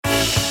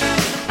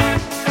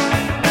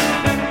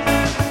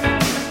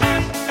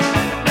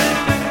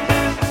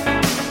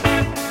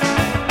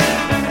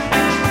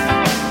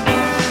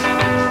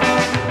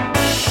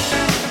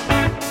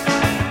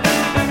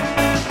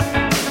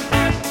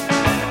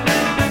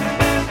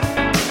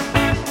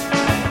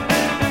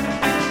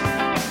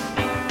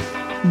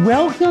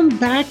Welcome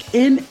back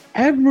in,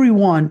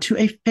 everyone, to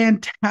a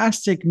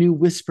fantastic new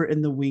Whisper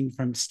in the Wing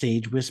from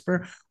Stage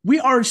Whisper. We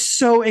are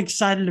so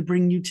excited to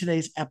bring you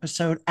today's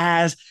episode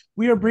as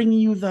we are bringing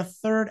you the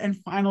third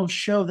and final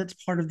show that's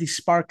part of the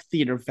Spark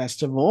Theater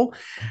Festival.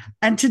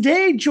 And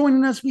today,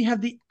 joining us, we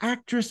have the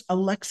actress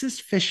Alexis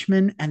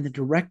Fishman and the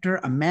director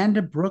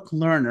Amanda Brooke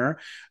Lerner,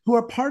 who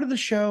are part of the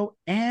show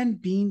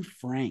And Being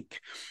Frank,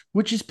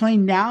 which is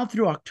playing now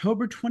through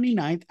October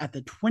 29th at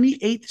the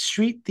 28th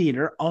Street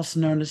Theater,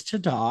 also known as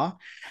Tada.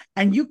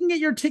 And you can get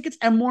your tickets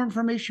and more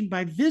information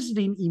by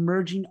visiting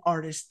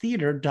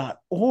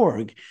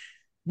emergingartisttheater.org.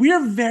 We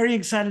are very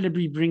excited to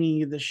be bringing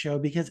you this show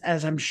because,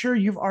 as I'm sure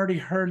you've already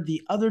heard,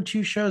 the other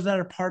two shows that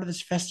are part of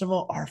this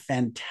festival are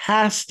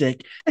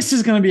fantastic. This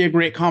is going to be a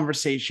great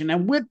conversation.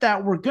 And with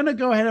that, we're going to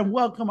go ahead and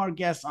welcome our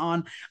guests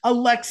on.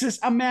 Alexis,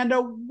 Amanda,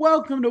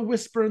 welcome to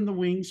Whisper in the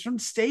Wings from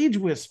Stage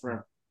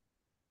Whisper.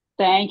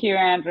 Thank you,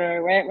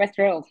 Andrew. We're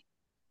thrilled.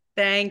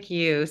 Thank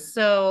you.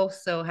 So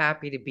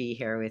happy to be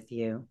here with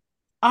you.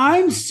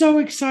 I'm so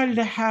excited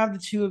to have the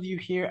two of you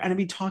here and to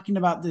be talking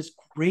about this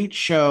great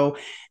show,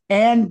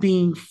 And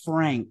Being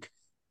Frank.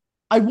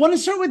 I want to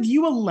start with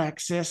you,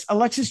 Alexis.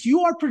 Alexis,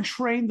 you are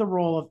portraying the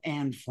role of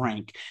Anne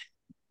Frank.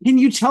 Can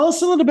you tell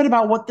us a little bit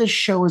about what this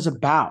show is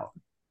about?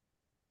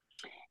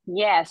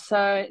 Yeah,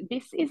 so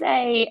this is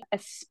a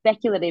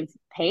speculative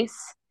piece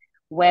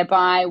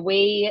whereby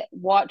we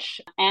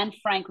watch Anne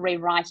Frank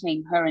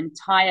rewriting her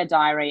entire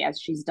diary as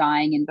she's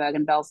dying in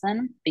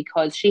Bergen-Belsen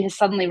because she has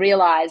suddenly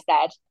realized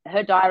that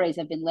her diaries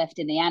have been left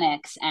in the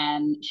annex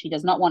and she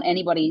does not want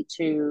anybody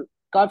to,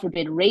 God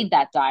forbid, read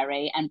that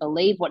diary and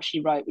believe what she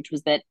wrote, which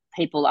was that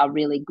people are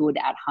really good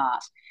at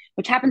heart,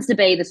 which happens to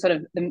be the sort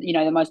of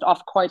the most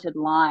oft-quoted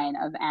line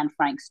of Anne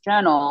Frank's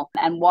journal.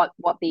 And what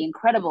our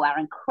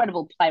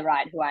incredible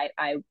playwright, who I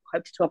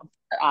hope to talk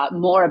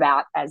more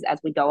about as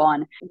we go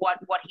on, what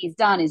he's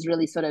done is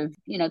really sort of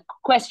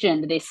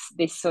questioned this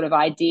sort of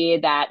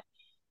idea that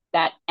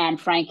Anne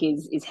Frank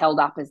is held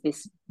up as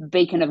this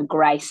beacon of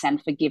grace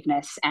and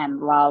forgiveness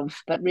and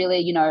love, but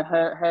really,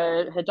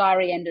 her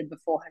diary ended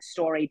before her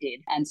story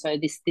did, and so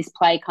this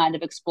play kind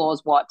of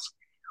explores what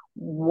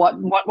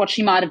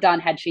she might have done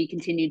had she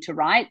continued to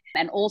write,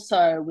 and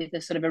also with a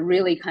sort of a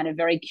really kind of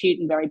very cute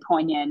and very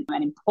poignant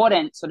and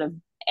important sort of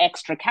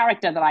extra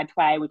character that I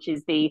play, which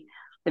is the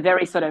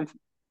very sort of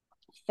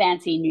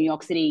fancy New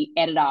York City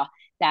editor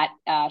that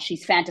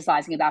she's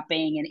fantasizing about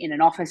being in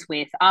an office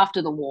with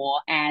after the war,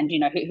 and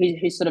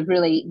who's sort of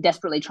really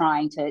desperately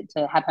trying to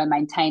have her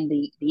maintain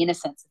the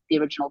innocence of the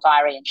original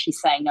diary. And she's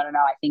saying, no,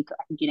 I think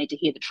you need to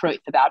hear the truth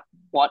about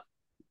what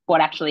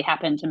actually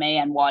happened to me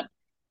and what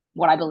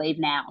I believe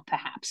now,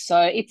 perhaps.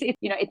 So it's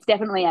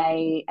definitely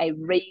a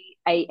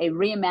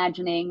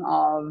reimagining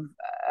of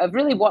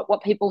really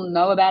what people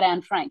know about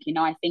Anne Frank.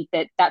 I think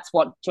that's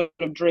what sort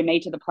of drew me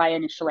to the play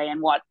initially,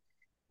 and what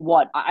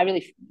I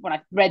really, when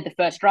I read the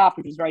first draft,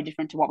 which was very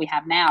different to what we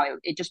have now,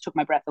 it just took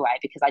my breath away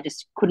because I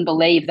just couldn't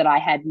believe that I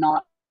had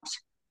not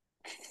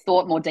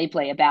thought more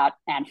deeply about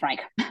Anne Frank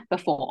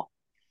before.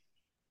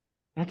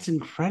 That's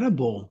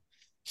incredible.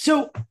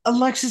 So,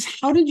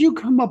 Alexis, how did you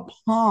come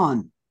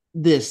upon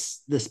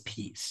this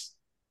piece?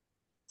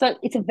 So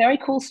it's a very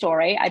cool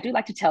story. I do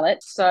like to tell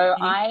it. So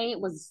I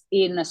was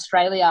in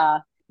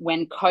Australia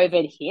when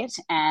COVID hit,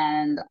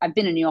 and I've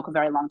been in New York a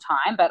very long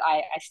time, but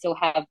I still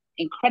have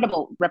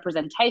incredible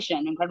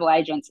representation, incredible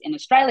agents in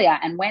Australia.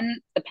 And when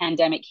the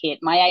pandemic hit,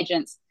 my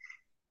agents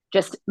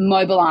just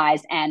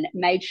mobilized and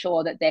made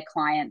sure that their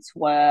clients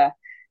were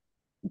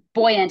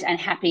buoyant and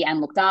happy and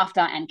looked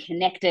after and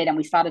connected. And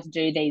we started to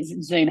do these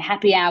Zoom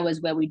happy hours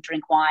where we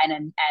drink wine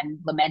and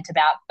lament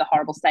about the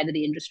horrible state of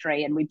the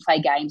industry, and we'd play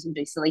games and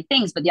do silly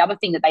things. But the other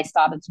thing that they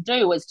started to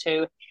do was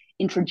to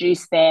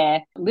introduce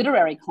their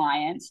literary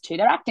clients to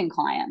their acting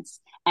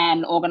clients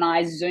and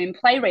organize Zoom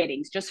play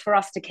readings just for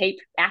us to keep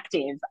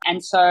active.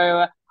 And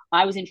so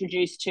I was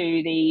introduced to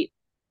the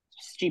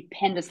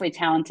stupendously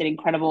talented,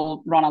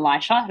 incredible Ron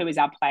Elisha, who is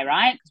our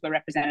playwright, because we're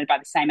represented by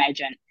the same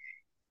agent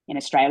in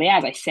Australia,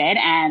 as I said,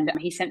 and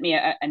he sent me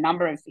a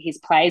number of his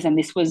plays, and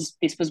this was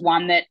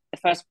one of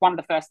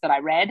the first that I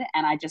read,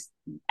 and I just,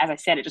 as I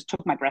said, it just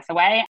took my breath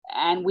away,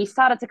 and we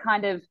started to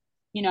kind of,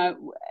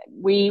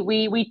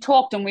 we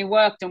talked and we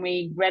worked and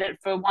we read it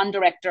for one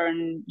director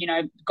and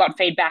got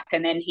feedback,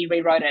 and then he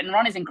rewrote it. And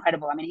Ron is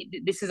incredible. I mean,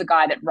 this is a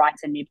guy that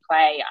writes a new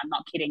play, I'm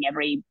not kidding,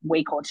 every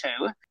week or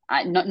two.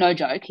 No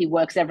joke. He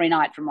works every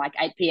night from like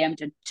 8 p.m.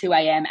 to 2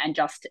 a.m. and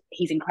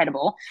he's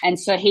incredible. And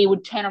so he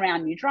would turn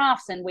around new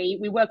drafts, and we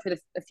worked with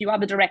a few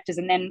other directors,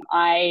 and then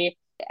I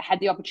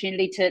had the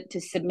opportunity to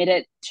submit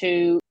it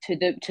to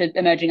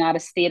Emerging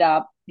Artists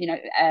Theatre,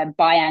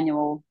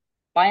 biannual.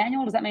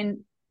 Biannual, does that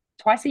mean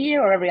twice a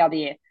year or every other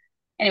year?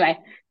 Anyway,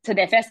 to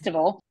their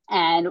festival.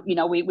 And,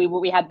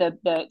 we had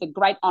the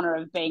great honor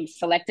of being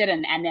selected.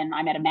 And then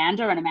I met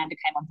Amanda, and Amanda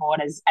came on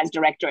board as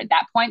director at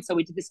that point. So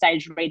we did the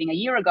stage reading a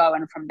year ago.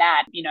 And from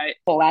that,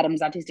 Paul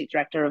Adams, artistic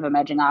director of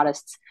Emerging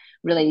Artists,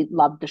 really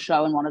loved the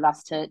show and wanted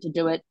us to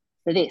do it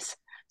for this.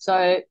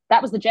 So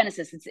that was the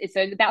genesis. It's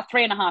about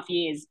 3.5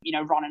 years,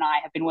 Ron and I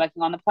have been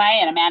working on the play,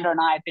 and Amanda and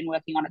I have been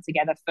working on it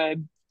together for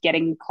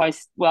getting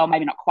close, well,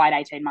 maybe not quite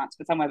 18 months,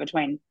 but somewhere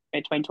between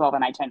 12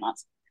 and 18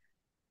 months.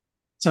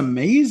 It's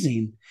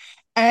amazing.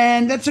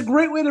 And that's a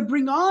great way to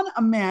bring on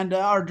Amanda,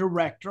 our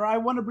director. I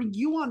want to bring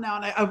you on now.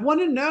 And I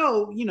want to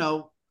know,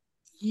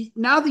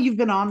 now that you've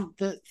been on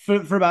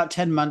for about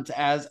 10 months,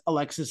 as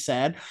Alexis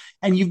said,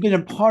 and you've been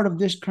a part of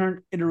this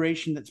current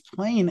iteration that's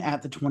playing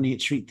at the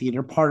 28th Street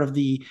Theater, part of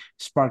the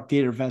Spark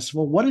Theater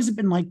Festival, what has it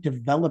been like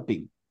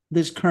developing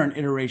this current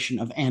iteration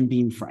of Anne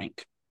Bean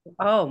Frank?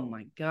 Oh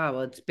my God.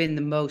 Well, it's been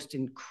the most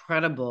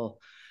incredible,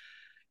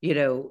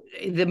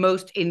 the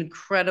most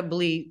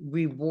incredibly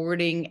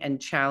rewarding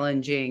and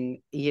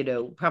challenging,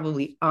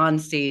 probably on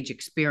stage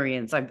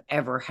experience I've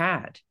ever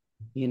had.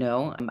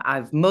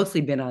 I've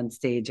mostly been on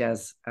stage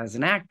as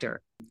an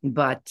actor,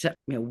 but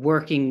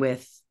working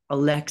with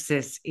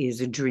Alexis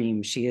is a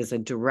dream. She is a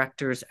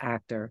director's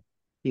actor.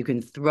 You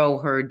can throw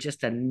her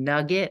just a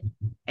nugget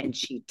and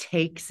she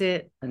takes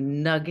it, a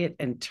nugget,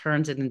 and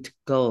turns it into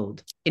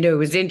gold. It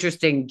was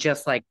interesting,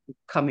 just like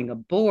coming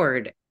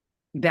aboard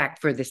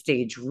back for the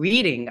stage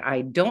reading.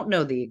 I don't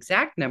know the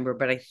exact number,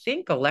 but I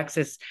think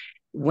Alexis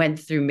went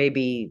through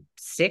maybe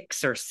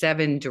 6 or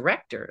 7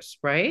 directors,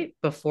 right?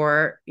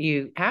 Before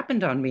you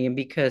happened on me. And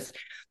because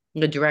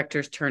the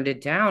directors turned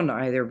it down,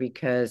 either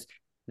because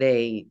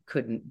they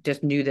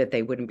just knew that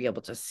they wouldn't be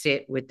able to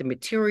sit with the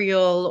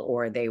material,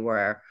 or they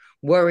were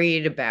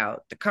worried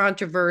about the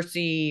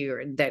controversy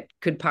or that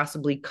could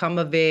possibly come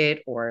of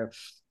it, or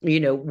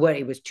what,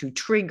 it was too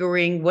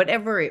triggering,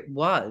 whatever it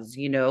was.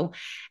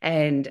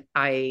 And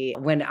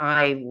when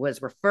I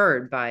was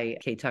referred by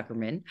Kay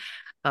Tuckerman,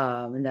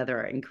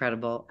 another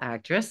incredible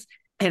actress,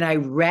 and I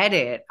read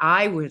it,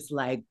 I was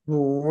like,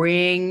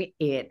 bring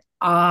it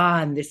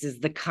on. This is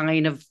the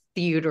kind of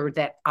theater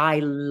that I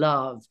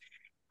love.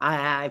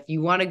 If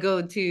you want to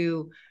go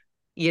to,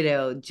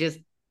 just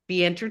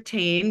be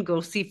entertained,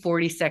 go see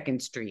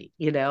 42nd Street,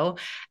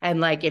 and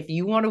like, if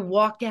you want to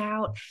walk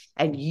out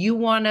and you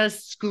want to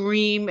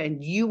scream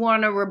and you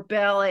want to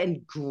rebel,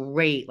 and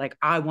great, like,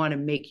 I want to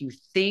make you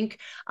think,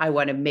 I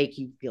want to make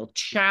you feel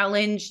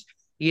challenged,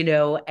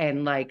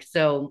 and like,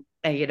 so,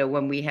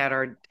 when we had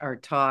our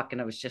talk, and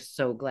I was just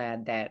so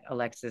glad that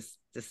Alexis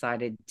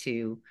decided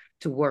to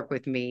work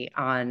with me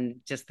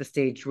on just the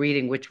stage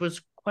reading, which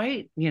was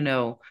quite,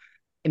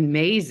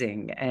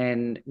 amazing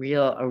and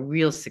a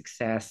real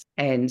success.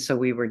 And so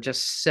we were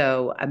just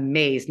so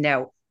amazed.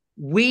 Now,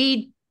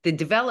 the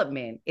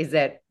development is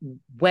that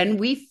when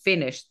we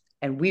finished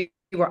and we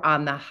were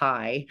on the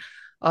high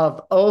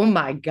of, oh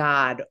my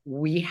God,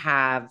 we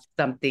have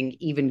something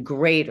even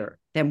greater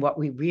than what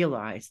we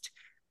realized.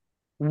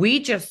 We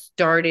just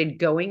started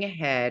going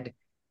ahead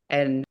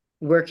and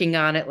working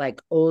on it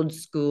like old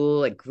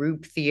school, like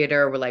group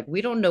theater. We're like,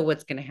 we don't know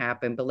what's going to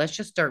happen, but let's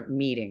just start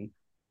meeting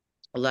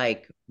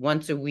like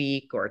once a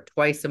week or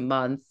twice a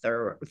month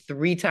or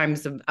 3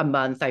 times a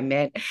month, I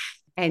meant,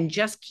 and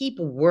just keep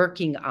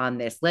working on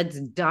this. Let's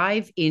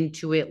dive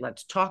into it.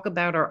 Let's talk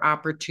about our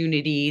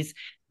opportunities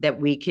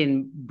that we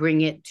can bring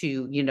it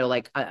to,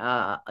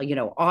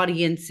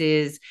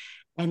 audiences.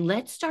 And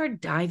let's start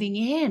diving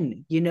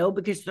in,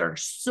 because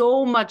there's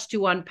so much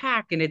to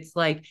unpack. And it's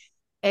like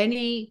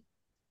any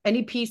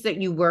piece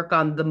that you work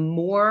on, the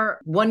more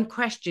one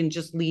question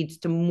just leads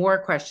to more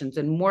questions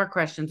and more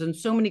questions, and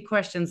so many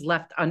questions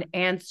left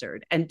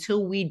unanswered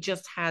until we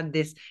just had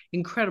this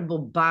incredible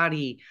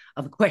body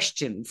of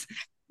questions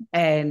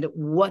and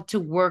what to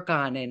work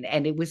on.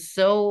 And it was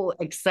so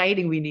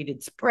exciting. We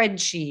needed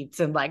spreadsheets,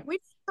 and like, we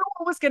didn't know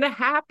what was going to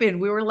happen.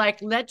 We were like,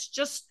 let's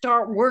just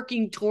start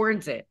working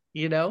towards it,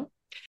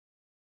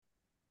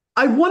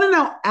 I want to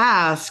now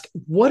ask,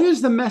 what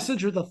is the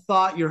message or the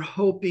thought you're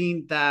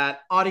hoping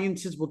that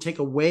audiences will take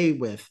away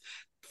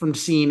from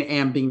seeing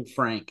Anne Bean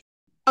Frank?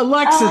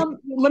 Alexis,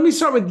 let me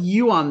start with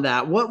you on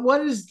that.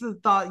 What is the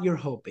thought you're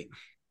hoping?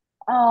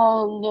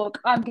 Oh, look,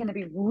 I'm going to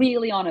be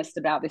really honest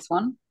about this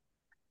one,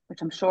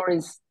 which I'm sure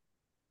is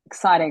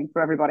exciting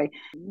for everybody.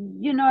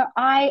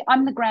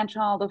 I'm the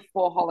grandchild of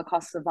 4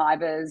 Holocaust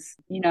survivors.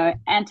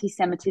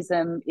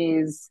 Anti-Semitism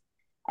is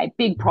a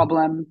big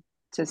problem,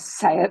 to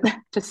say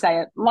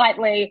it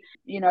lightly.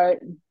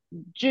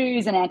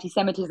 Jews and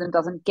anti-Semitism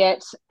doesn't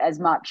get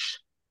as much.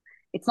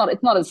 It's not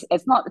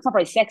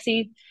very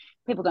sexy.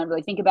 People don't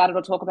really think about it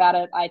or talk about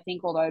it, I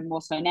think, although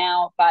more so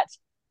now. But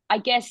I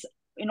guess,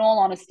 in all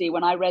honesty,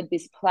 when I read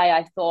this play,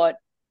 I thought,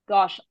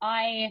 gosh,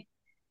 I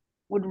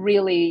would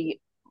really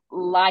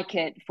like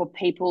it for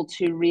people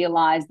to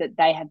realize that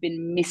they have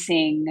been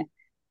missing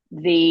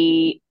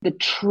the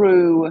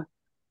true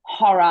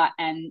horror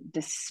and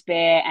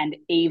despair and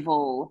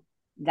evil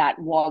that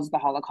was the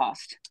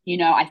Holocaust.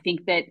 I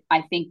think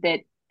that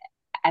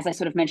as I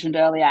sort of mentioned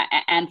earlier,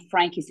 Anne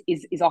Frank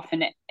is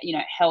often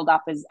held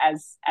up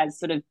as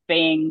sort of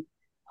being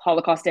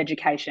Holocaust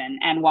education.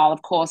 And while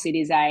of course it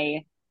is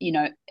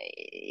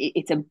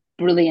it's a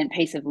brilliant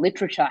piece of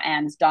literature,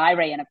 Anne's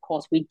diary, and of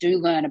course we do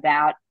learn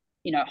about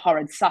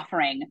horrid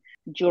suffering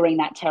during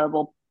that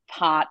terrible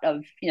part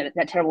of,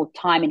 that terrible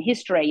time in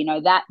history.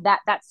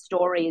 That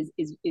story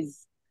is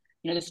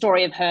the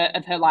story of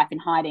her life in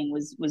hiding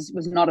was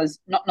not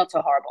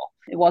so horrible.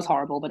 It was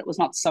horrible, but it was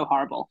not so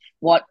horrible.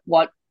 What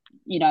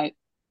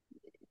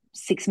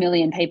 6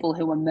 million people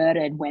who were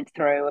murdered went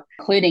through,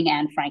 including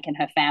Anne Frank and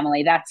her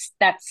family. That's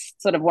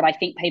sort of what I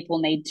think people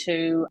need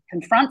to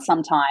confront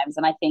sometimes.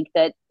 And I think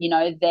that,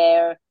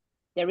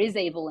 there is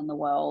evil in the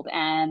world,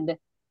 and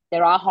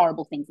there are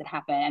horrible things that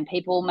happen, and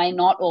people may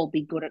not all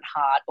be good at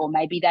heart, or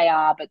maybe they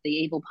are, but the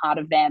evil part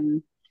of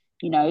them,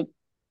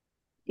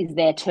 is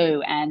there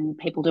too, and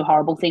people do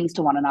horrible things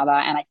to one another.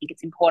 And I think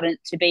it's important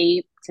to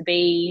be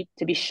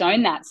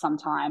shown that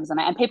sometimes.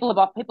 And people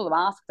have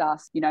asked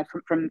us,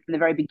 from the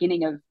very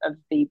beginning of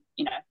the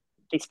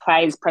this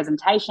play's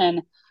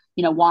presentation,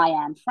 why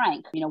Anne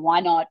Frank?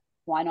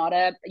 Why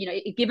not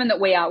given that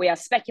we are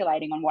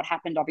speculating on what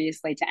happened,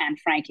 obviously, to Anne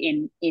Frank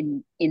in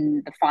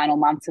the final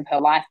months of her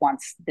life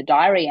once the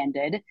diary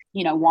ended,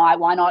 why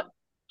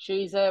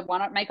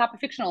not make up a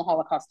fictional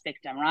Holocaust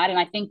victim, right? And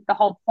I think the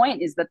whole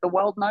point is that the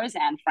world knows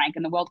Anne Frank,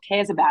 and the world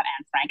cares about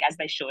Anne Frank, as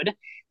they should.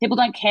 People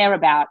don't care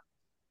about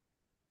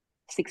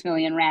 6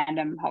 million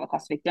random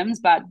Holocaust victims,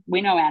 but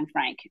we know Anne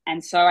Frank.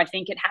 And so I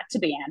think it had to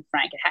be Anne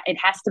Frank.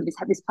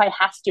 This play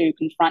has to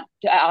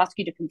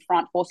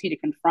force you to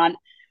confront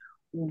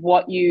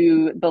what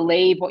you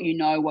believe, what you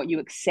know, what you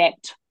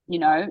accept,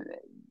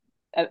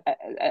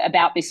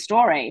 about this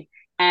story.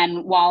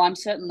 And while I'm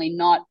certainly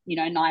not,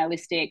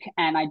 nihilistic,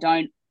 and I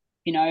don't,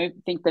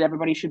 think that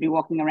everybody should be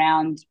walking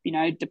around,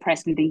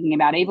 depressed and thinking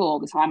about evil all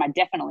the time, I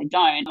definitely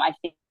don't. I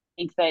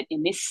think that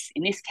in this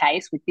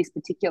case, with this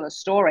particular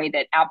story,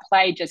 that our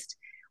play just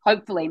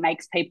hopefully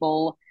makes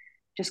people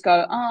just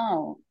go,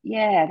 oh,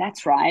 yeah,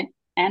 that's right.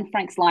 Anne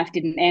Frank's life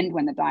didn't end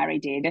when the diary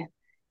did.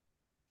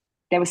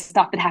 There was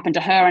stuff that happened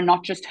to her, and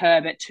not just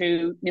her, but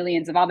to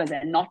millions of others,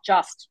 and not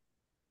just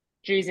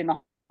Jews in the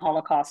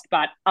Holocaust,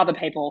 but other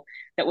people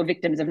that were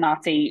victims of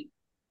Nazi,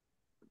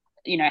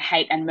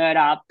 hate and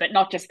murder. But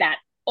not just that,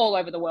 all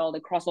over the world,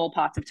 across all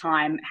parts of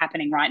time,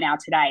 happening right now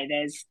today.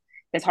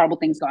 There's horrible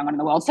things going on in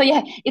the world. So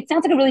yeah, it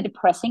sounds like a really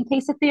depressing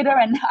piece of theatre,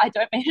 and I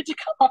don't mean it to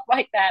come off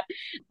like that,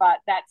 but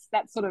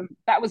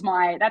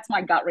that's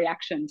my gut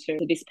reaction to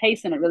this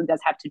piece, and it really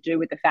does have to do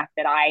with the fact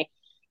that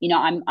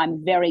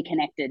I'm very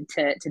connected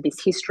to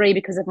this history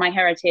because of my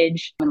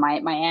heritage and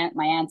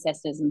my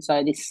ancestors, and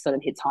so this sort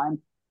of hits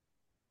home.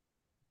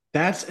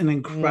 That's an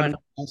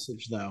incredible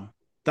message, though.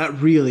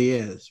 That really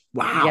is.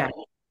 Wow.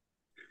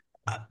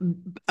 Yeah.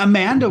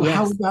 Amanda, yes.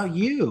 How about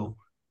you?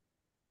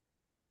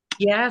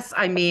 Yes,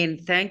 I mean,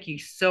 thank you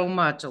so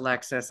much,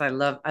 Alexis. I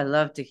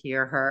love to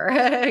hear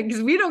her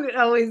because we don't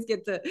always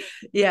get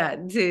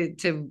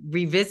to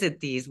revisit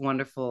these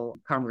wonderful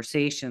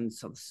conversations.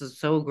 So this is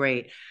so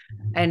great.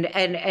 And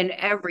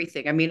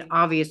everything. I mean,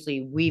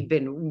 obviously we've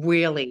been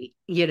really,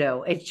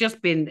 it's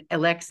just been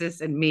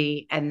Alexis and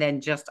me, and then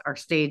just our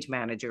stage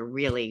manager,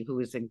 really, who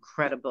is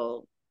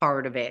incredible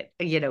part of it,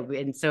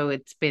 and so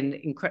it's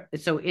been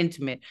so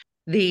intimate.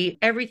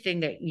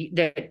 Everything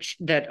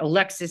that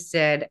Alexis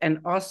said, and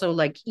also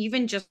like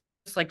even just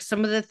like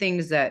some of the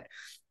things that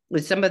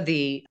with some of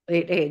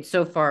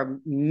so far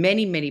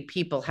many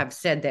people have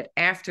said that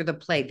after the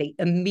play they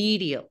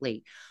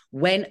immediately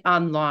went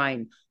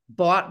online,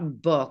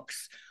 bought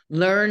books,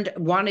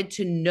 wanted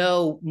to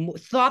know,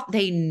 thought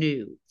they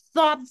knew,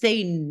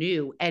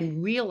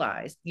 and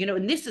realized,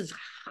 and this is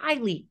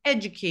highly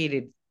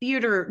educated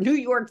New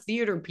York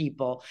theater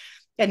people,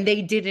 and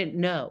they didn't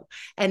know.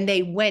 And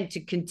they went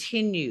to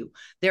continue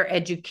their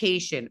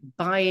education,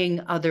 buying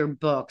other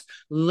books,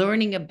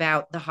 learning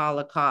about the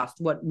Holocaust,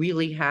 what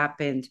really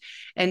happened.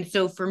 And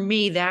so for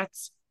me,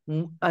 that's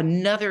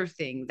another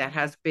thing that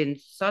has been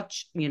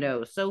such,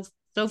 so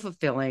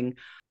fulfilling.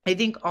 I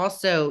think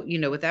also,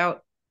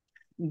 without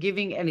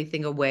giving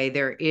anything away,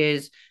 there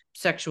is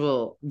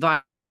sexual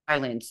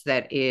violence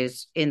that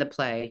is in the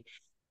play.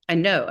 I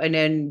know.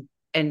 And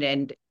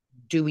then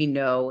do we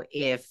know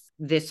if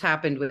this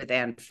happened with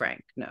Anne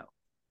Frank? No,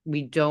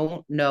 we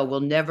don't know. We'll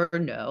never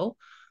know.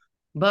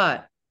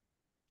 But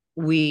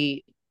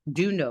we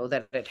do know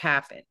that it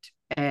happened.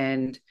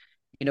 And,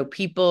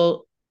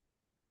 people,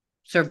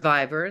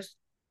 survivors,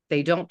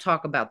 they don't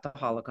talk about the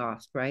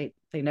Holocaust, right?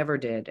 They never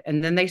did.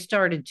 And then they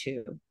started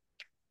to.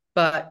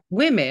 But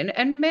women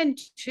and men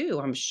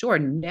too, I'm sure,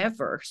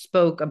 never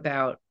spoke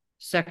about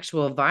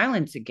sexual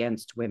violence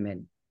against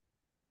women.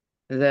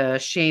 The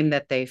shame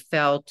that they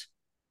felt,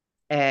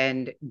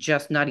 and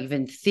just not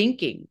even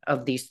thinking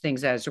of these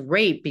things as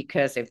rape,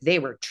 because if they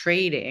were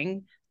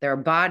trading their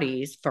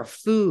bodies for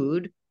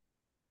food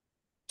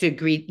to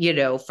greet,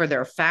 for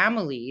their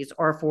families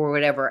or for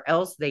whatever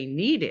else they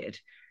needed,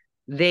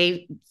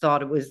 they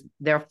thought it was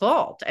their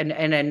fault. And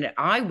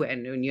I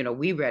went and,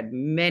 we read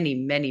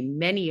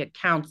many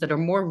accounts that are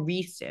more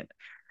recent.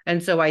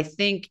 And so I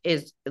think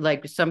is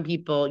like some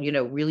people,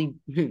 really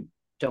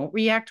don't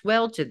react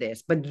well to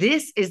this, but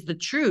this is the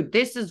truth.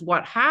 This is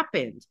what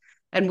happened.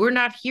 And we're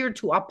not here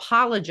to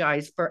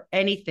apologize for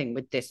anything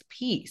with this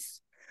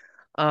piece.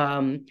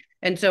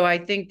 And so I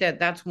think that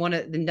that's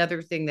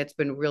another thing that's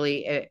been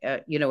really,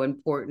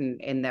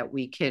 important, in that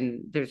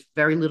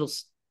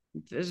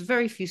there's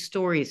very few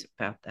stories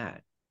about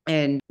that.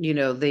 And,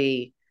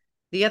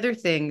 the other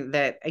thing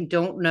that I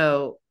don't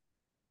know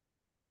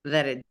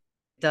that it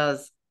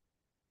does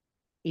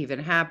even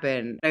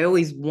happen, I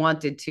always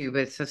wanted to,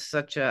 but it's just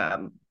such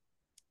a,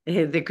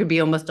 there could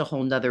be almost a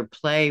whole nother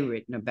play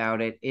written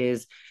about it,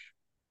 is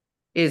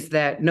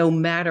that no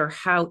matter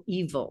how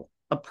evil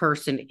a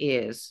person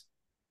is,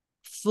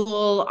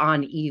 full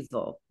on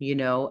evil,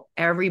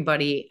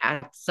 everybody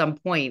at some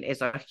point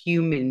is a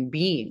human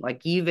being.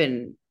 Like,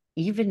 even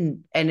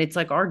and it's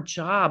like our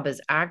job as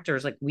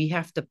actors, like, we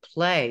have to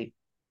play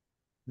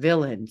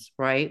villains,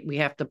 right? We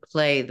have to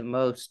play the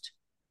most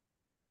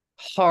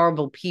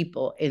horrible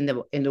people in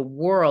the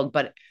world,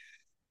 but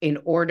in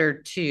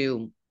order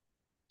to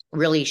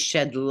really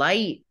shed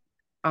light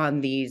on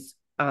this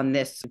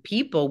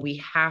people, we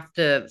have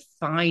to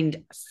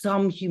find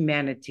some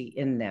humanity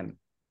in them.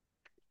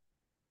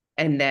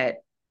 And that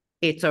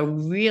it's a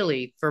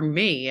really, for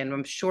me, and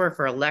I'm sure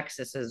for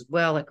Alexis as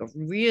well, like a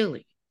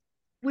really,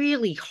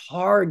 really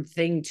hard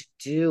thing to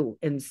do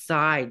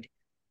inside,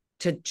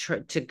 to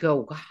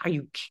go, are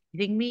you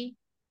kidding me?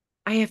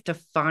 I have to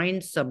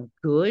find some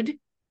good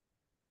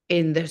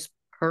in this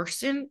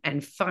person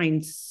and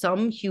find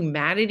some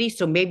humanity.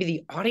 So maybe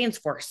the audience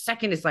for a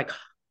second is like,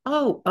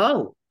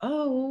 oh,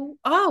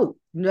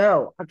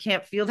 no, I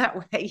can't feel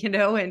that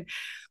way,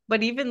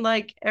 but even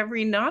like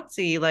every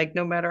Nazi, like,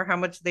 no matter how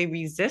much they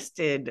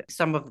resisted,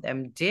 some of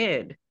them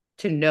did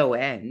to no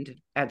end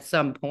at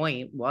some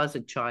point, was a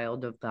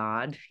child of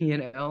God,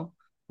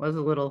 was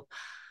a little,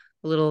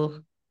 a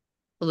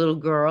little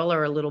girl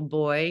or a little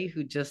boy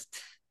who just,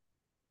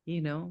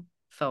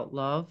 felt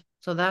love.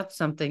 So that's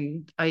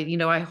something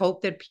I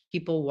hope that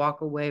people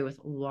walk away with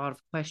a lot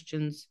of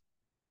questions.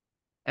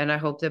 And I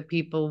hope that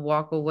people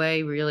walk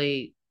away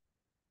really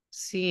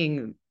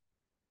seeing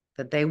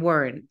that they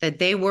weren't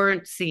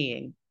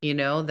seeing,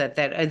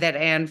 that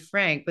Anne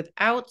Frank,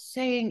 without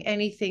saying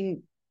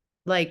anything,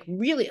 like,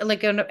 really,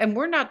 like, and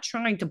we're not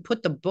trying to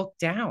put the book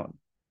down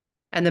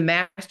and the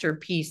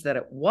masterpiece that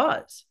it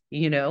was,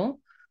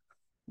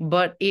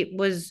 but it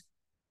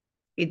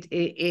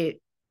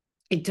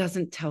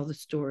doesn't tell the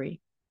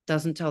story,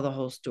 doesn't tell the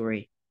whole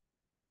story.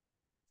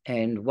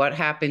 And what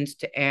happens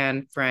to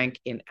Anne Frank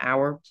in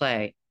our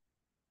play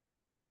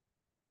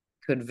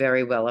could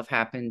very well have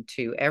happened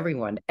to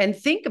everyone. And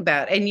think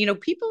about,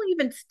 and people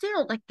even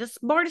still, like, the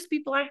smartest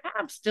people I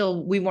have,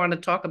 still, we want to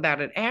talk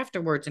about it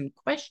afterwards and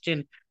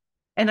question.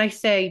 And I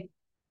say,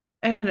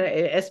 and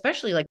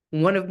especially, like,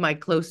 one of my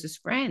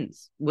closest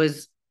friends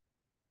was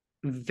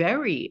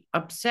very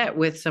upset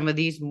with some of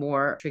these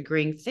more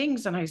triggering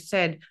things. And I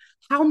said,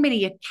 how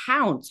many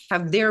accounts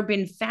have there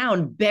been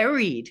found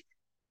buried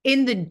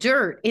in the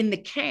dirt in the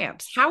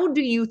camps? How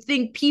do you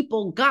think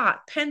people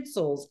got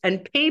pencils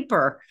and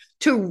paper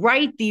to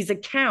write these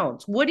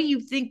accounts? What do you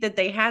think that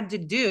they had to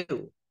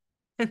do?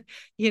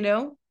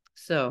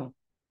 So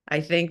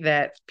I think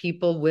that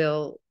people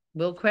will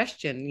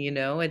question,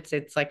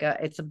 it's like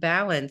it's a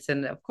balance.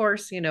 And of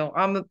course,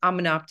 I'm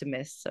an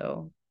optimist,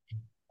 so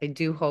I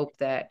do hope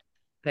that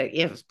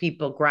if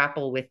people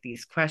grapple with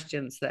these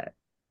questions, that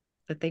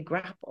they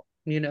grapple,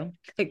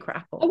 they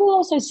grapple. I will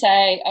also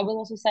say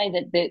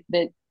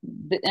that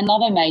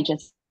another major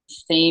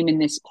theme in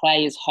this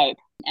play is hope,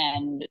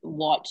 and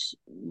what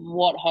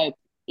hope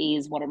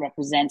is, what it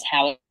represents,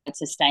 how it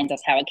sustains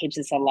us, how it keeps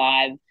us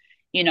alive.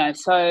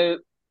 So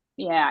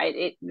yeah,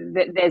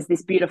 there's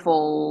this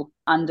beautiful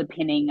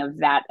underpinning of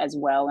that as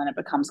well, and it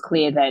becomes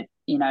clear that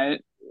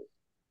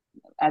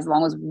as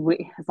long as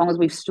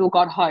we've still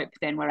got hope,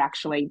 then we're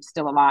actually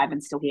still alive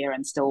and still here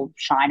and still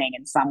shining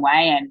in some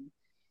way. And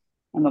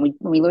when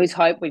we lose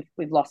hope,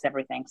 we've lost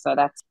everything. So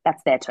that's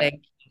there too.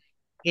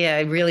 Yeah,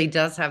 it really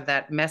does have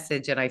that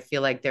message. And I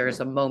feel like there is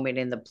a moment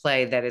in the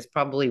play that is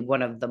probably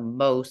one of the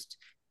most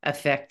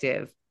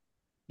effective,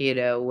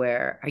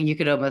 where you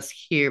could almost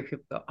hear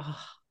people go,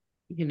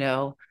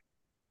 oh,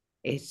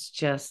 it's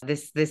just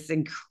this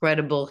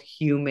incredible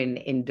human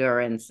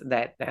endurance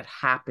that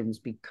happens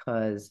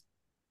because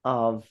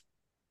of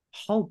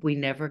hope. We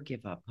never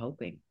give up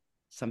hoping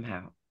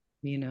somehow,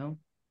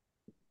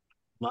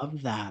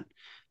 Love that.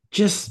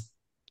 Just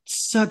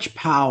such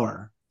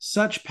power,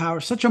 such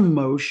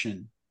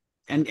emotion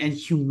and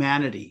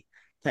humanity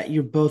that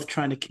you're both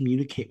trying to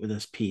communicate with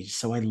this piece.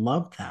 So I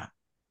love that.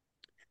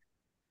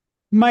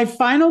 My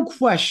final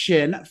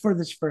question for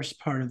this first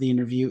part of the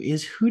interview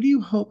is, who do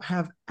you hope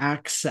have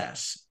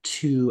access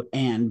to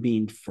Anne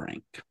being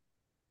Frank?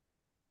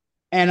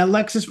 And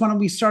Alexis, why don't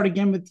we start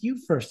again with you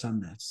first on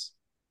this?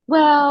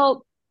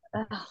 Well,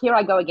 here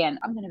I go again.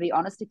 I'm going to be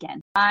honest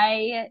again.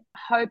 I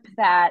hope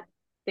that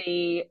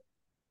the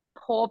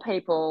poor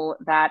people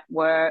that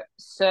were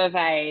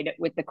surveyed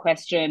with the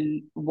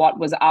question, what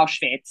was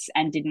Auschwitz,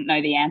 and didn't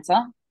know the answer.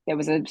 There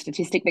was a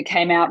statistic that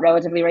came out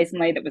relatively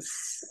recently that was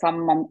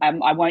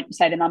I won't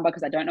say the number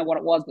because I don't know what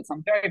it was, but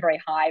some very, very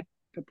high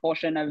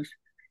proportion of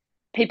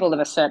people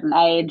of a certain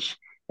age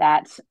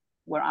that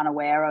were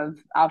unaware of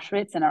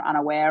Auschwitz and are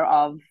unaware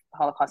of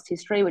Holocaust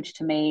history, which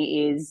to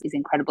me is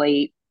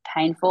incredibly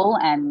painful,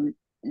 and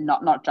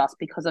not just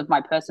because of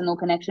my personal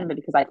connection, but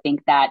because I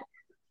think that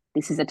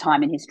this is a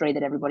time in history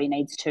that everybody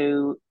needs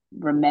to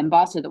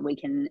remember so that we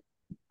can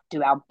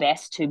do our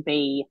best to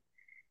be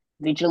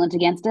vigilant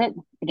against it,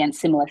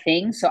 against similar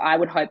things. So I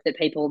would hope that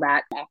people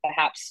that are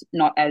perhaps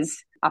not as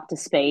up to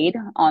speed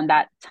on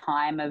that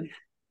time of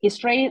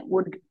history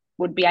would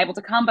be able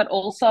to come, but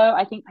also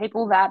I think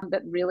people that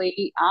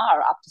really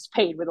are up to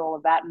speed with all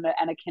of that and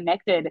are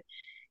connected,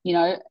 you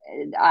know,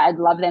 I'd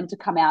love them to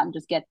come out and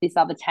just get this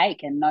other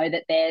take and know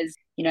that there's,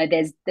 you know,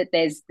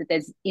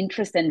 there's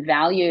interest and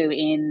value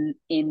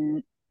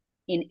in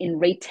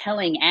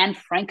retelling Anne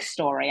Frank's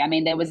story. I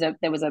mean, there was a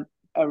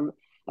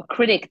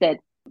critic that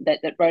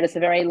wrote us a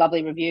very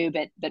lovely review,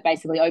 but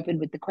basically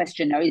opened with the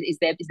question, is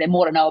there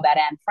more to know about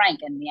Anne Frank?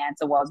 And the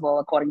answer was, well,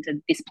 according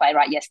to this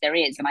playwright, yes, there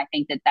is. And I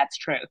think that that's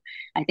true.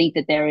 I think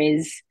that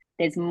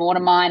there's more to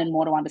mine and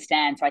more to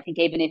understand. So I think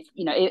even if,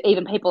 you know,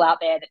 even people out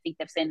there that think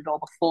they've seen it all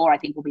before, I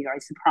think will be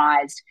very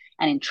surprised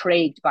and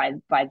intrigued by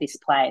this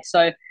play.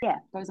 So yeah,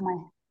 those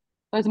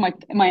are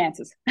my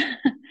answers.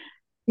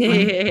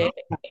 No,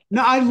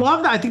 I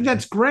love that. I think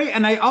that's great.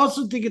 And I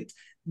also think it's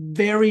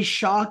very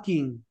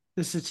shocking,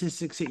 the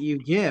statistics that you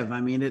give.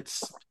 I mean,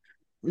 it's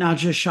not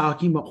just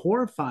shocking, but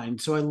horrifying.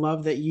 So I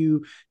love that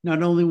you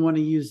not only want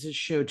to use this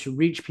show to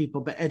reach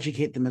people, but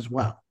educate them as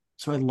well.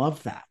 So I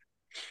love that.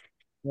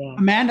 Yeah.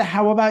 Amanda,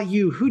 how about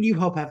you? Who do you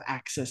hope have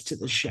access to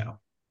the show?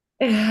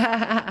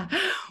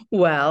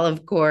 Well,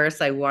 of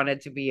course, I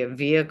wanted to be a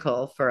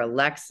vehicle for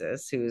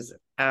Alexis, who's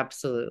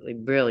absolutely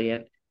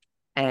brilliant.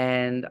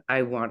 And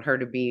I want her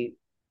to be,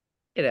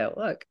 you know,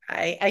 look,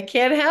 I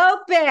can't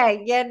help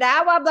it. Yeah,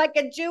 now I'm like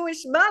a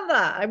Jewish mother.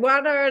 I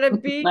want her to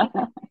be,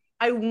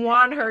 I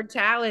want her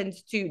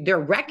talents they're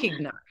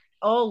recognized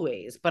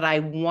always, but I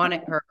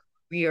wanted her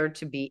career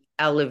to be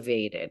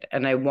elevated.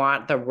 And I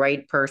want the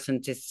right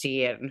person to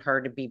see it and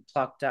her to be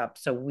plucked up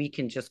so we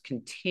can just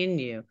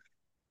continue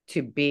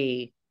to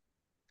be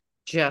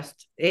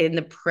just in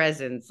the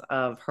presence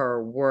of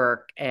her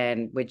work,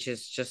 and which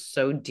is just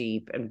so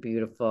deep and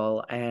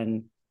beautiful.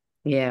 And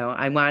you know,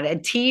 I want a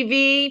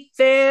TV,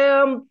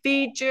 film,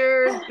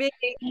 features, big,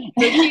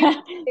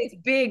 this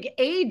big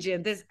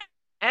agent, this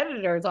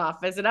editor's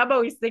office. And I'm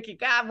always thinking,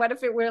 God, what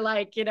if it were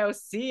like, you know,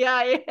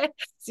 CIA?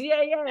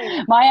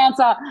 My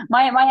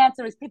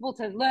answer is people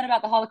to learn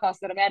about the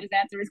Holocaust. That Amanda's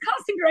answer is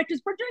casting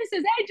directors,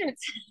 producers,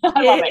 agents.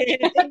 I love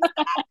it.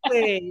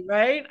 Exactly,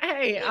 right?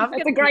 Hey,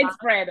 it's a great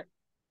spread.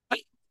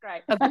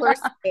 Great. Of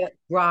course,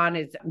 Ron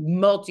is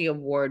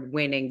multi-award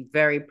winning,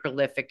 very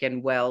prolific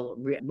and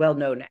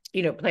well-known,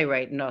 you know,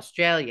 playwright in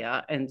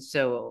Australia. And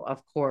so,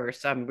 of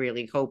course, I'm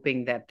really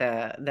hoping that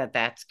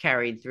that's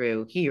carried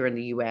through here in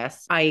the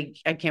US. I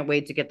can't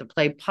wait to get the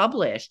play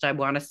published. I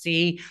want to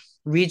see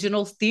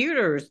regional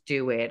theaters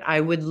do it.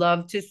 I would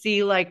love to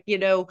see, like, you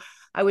know,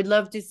 I would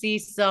love to see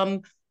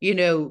some, you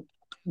know,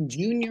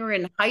 junior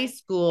in high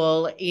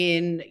school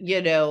in,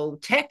 you know,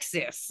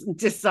 Texas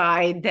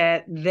decide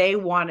that they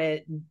want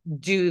to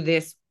do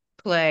this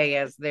play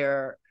as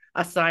their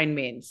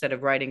assignment instead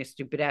of writing a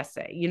stupid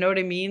essay. You know what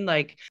I mean?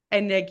 Like,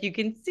 and like you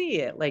can see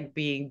it like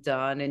being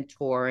done and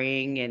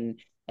touring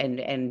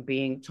and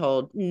being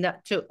told,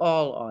 not to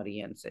all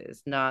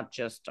audiences, not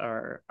just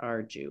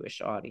our Jewish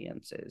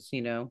audiences,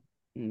 you know,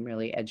 and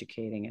really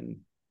educating and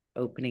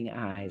opening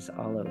eyes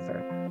all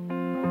over.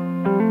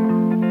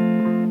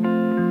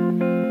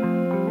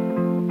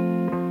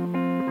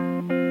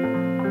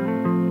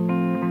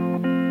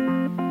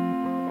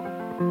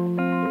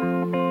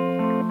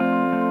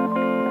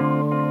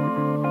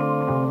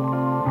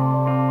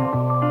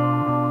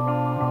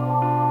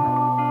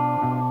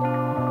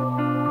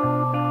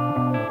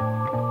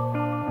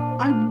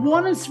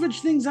 Want to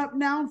switch things up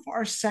now for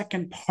our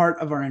second part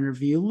of our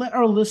interview. Let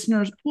our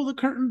listeners pull the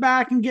curtain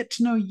back and get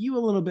to know you a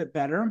little bit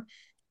better.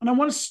 And I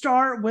want to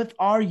start with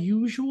our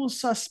usual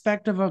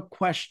suspect of a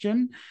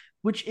question,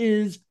 which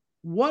is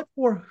what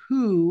or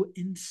who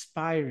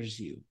inspires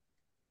you?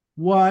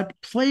 What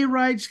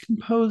playwrights,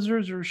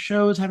 composers, or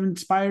shows have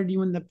inspired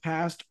you in the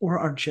past or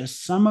are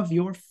just some of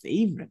your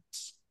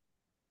favorites?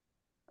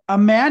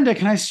 Amanda,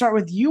 can I start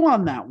with you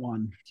on that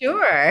one?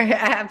 Sure,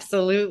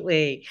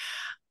 absolutely.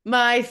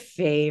 My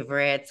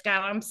favorites.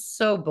 God, I'm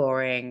so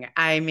boring.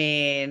 I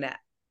mean,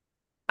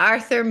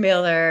 Arthur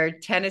Miller,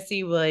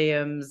 Tennessee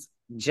Williams,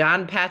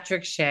 John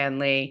Patrick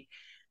Shanley,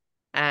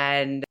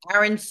 and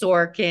Aaron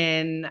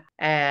Sorkin,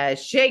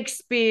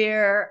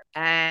 Shakespeare,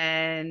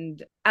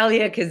 and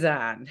Elia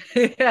Kazan.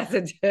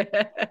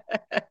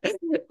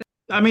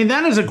 I mean,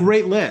 that is a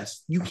great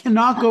list. You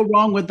cannot go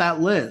wrong with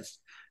that list.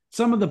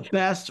 Some of the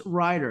best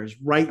writers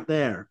right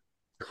there.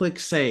 Click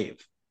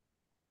save.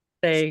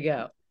 There you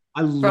go.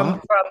 I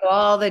love from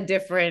all the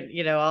different,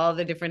 you know, all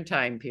the different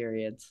time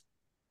periods.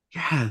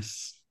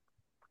 Yes.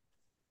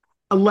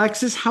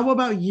 Alexis, how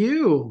about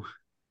you?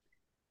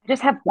 I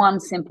just have one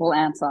simple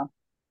answer.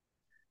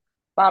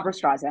 Barbra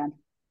Streisand.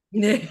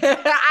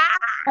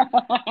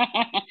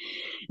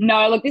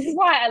 No, look, this is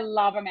why I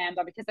love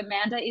Amanda, because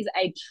Amanda is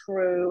a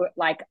true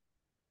like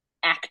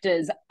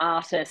actor's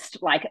artist,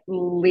 like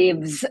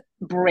lives,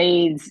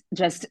 breathes,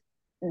 just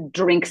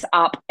drinks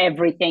up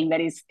everything that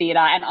is theatre.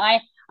 And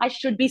I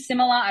should be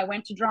similar. I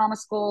went to drama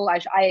school.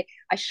 I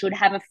should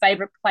have a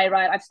favorite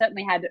playwright. I've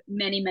certainly had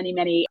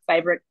many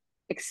favorite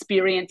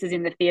experiences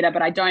in the theatre,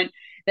 but I don't.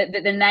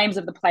 The names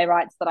of the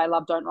playwrights that I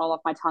love don't roll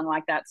off my tongue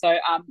like that. So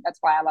that's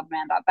why I love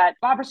Amanda. But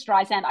Barbara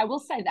Streisand, I will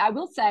say that I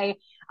will say.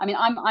 I mean,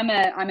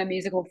 I'm a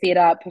musical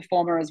theatre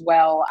performer as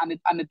well.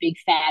 I'm a big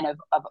fan of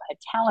her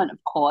talent,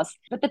 of course,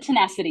 but the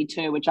tenacity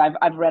too, which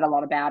I've read a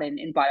lot about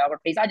in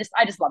biographies. I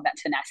just love that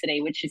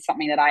tenacity, which is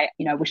something that I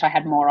wish I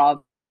had more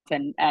of,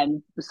 and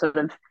was sort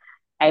of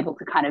able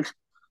to kind of,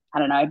 I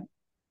don't know,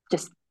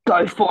 just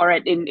go for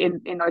it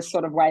in those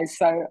sort of ways.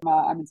 So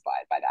I'm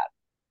inspired by that.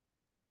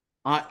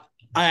 I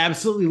I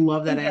absolutely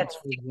love that answer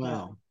as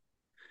well.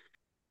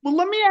 Well,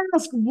 let me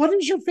ask, what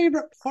is your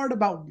favorite part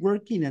about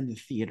working in the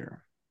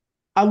theater?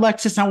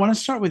 Alexis, I want to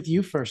start with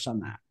you first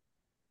on that.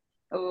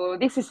 Oh,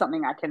 this is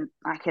something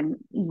I can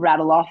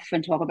rattle off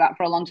and talk about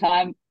for a long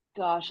time.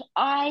 Gosh,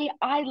 I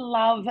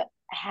love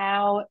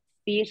how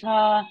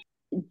theatre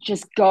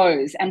just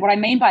goes. And what I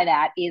mean by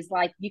that is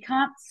like you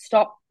can't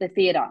stop the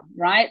theatre,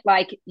 right?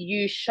 Like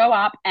you show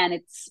up and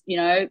it's,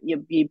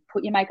 you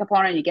put your makeup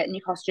on and you get in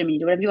your costume and you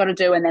do whatever you got to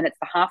do, and then it's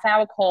the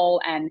half-hour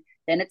call, and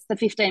then it's the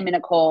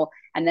 15-minute call,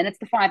 and then it's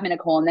the 5-minute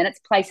call, and then it's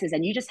places,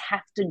 and you just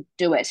have to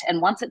do it.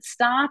 And once it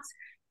starts,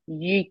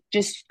 you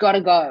just got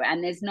to go.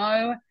 And there's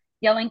no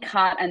yelling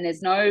cut and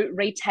there's no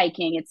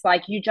retaking. It's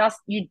like you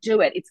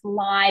do it. It's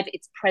live,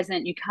 it's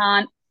present. You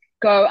can't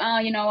go, oh,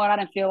 you know what, I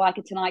don't feel like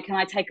it tonight, can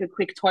I take a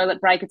quick toilet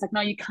break? It's like,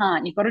 no, you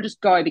can't. You've got to just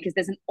go, because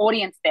there's an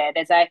audience there.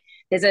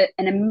 There's an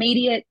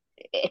immediate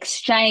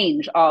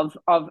exchange of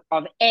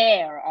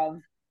air,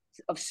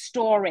 of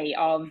story,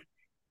 of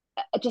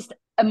just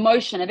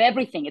emotion, of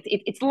everything.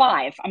 It's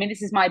live. I mean,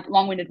 this is my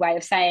long-winded way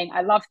of saying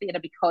I love theatre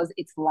because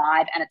it's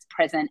live and it's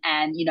present,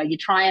 and you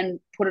try and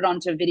put it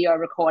onto video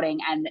recording,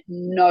 and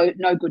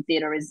no good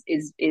theatre is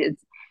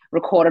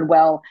recorded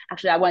well.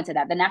 Actually, I won't say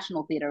that. The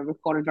National Theatre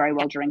recorded very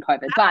well during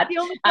COVID, but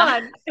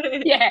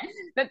yeah.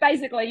 But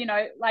basically,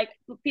 like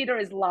theatre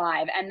is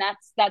live, and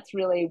that's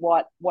really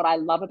what I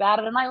love about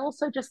it. And I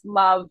also just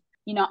love.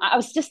 I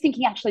was just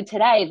thinking actually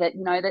today that,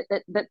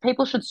 that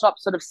people should stop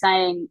sort of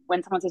saying,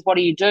 when someone says, what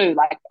do you do?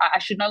 Like, I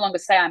should no longer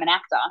say I'm an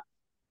actor.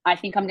 I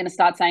think I'm going to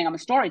start saying I'm a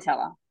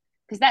storyteller,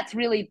 because that's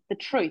really the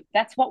truth.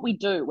 That's what we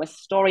do. We're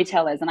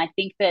storytellers. And I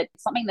think that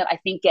something that I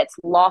think gets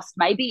lost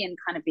maybe in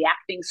kind of the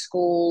acting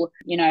school,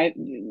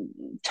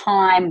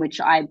 time, which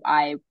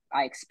I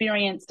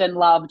experienced and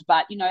loved,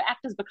 but,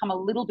 actors become a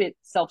little bit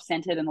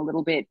self-centered and a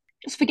little bit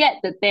just forget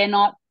that they're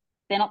not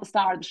the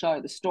star of the show.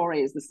 The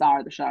story is the star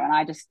of the show. And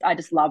I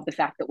just love the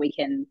fact that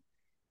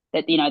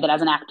that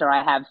as an actor,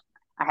 I have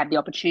the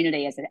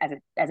opportunity as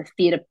a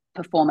theatre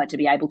performer to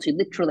be able to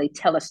literally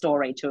tell a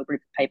story to a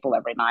group of people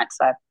every night.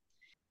 So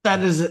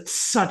That is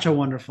such a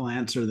wonderful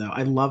answer, though.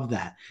 I love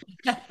that.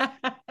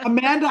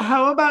 Amanda,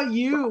 how about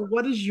you?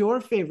 What is your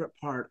favorite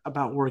part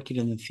about working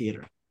in the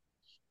theater?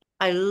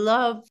 I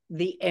love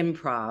the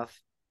improv.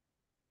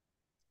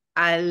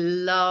 I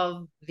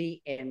love the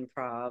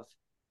improv.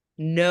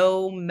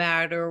 No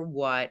matter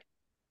what,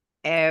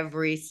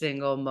 every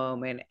single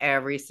moment,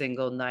 every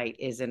single night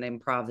is an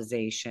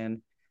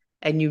improvisation.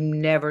 And you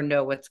never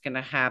know what's going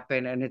to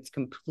happen. And it's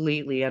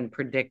completely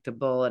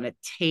unpredictable. And it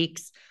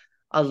takes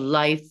a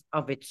life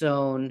of its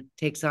own,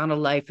 takes on a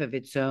life of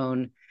its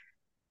own.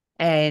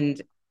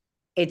 And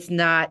it's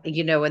not,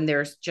 and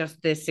there's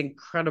just this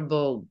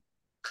incredible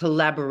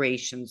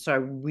collaboration. So I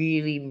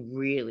really,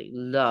 really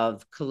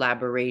love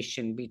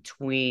collaboration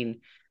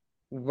between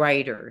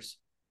writers,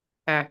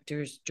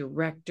 actors,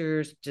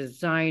 directors,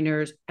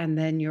 designers, and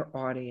then your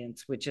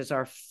audience, which is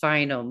our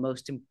final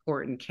most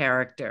important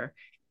character,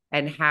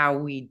 and how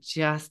we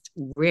just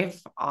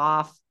riff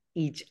off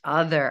each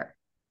other.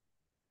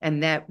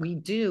 And that we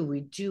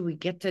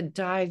get to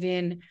dive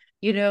in.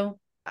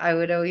 I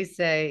would always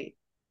say,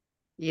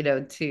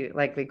 to,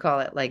 like, we call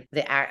it like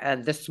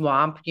the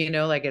swamp,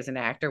 like as an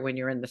actor, when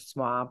you're in the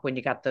swamp, when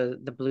you got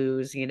the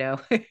blues, And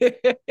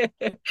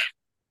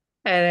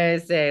I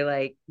say,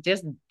 like,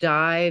 just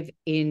dive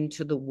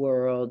into the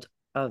world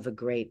of a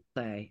great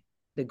play,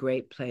 the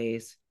great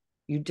plays.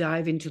 You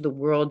dive into the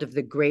world of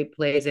the great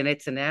plays, and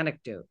it's an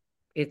anecdote.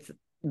 It's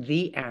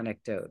the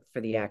anecdote for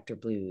the actor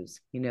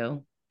blues,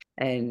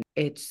 And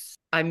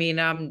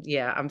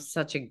I'm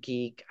such a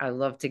geek. I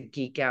love to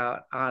geek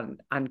out on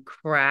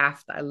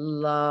craft. I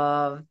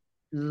love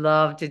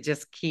to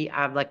just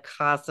I'm like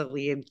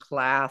constantly in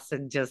class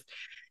and just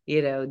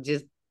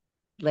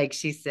like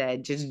she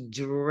said, just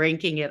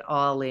drinking it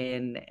all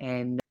in,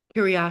 and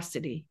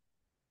curiosity,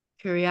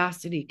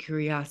 and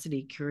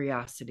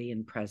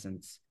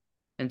presence.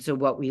 And so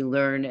what we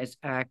learn as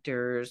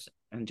actors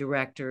and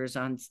directors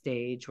on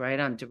stage, right,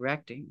 on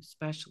directing,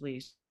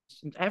 especially,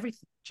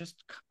 everything,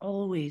 just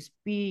always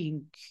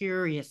being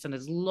curious. And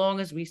as long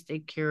as we stay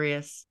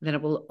curious, then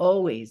it will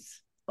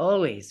always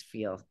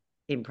feel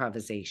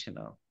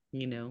improvisational,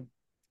 you know?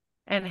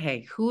 And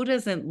hey, who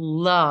doesn't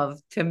love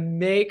to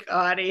make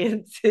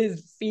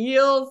audiences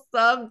feel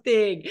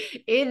something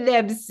in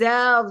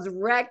themselves,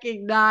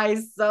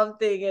 recognize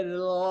something and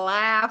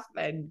laugh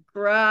and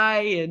cry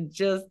and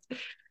just,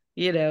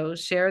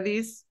 share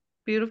these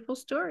beautiful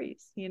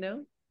stories,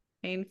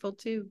 painful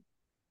too.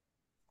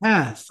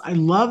 Yes, I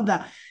love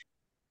that.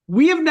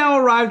 We have now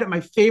arrived at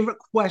my favorite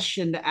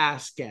question to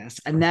ask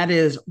guests, and that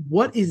is,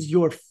 what is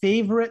your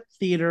favorite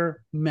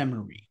theater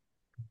memory?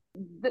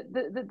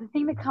 The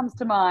thing that comes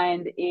to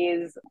mind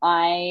is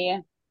I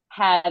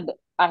had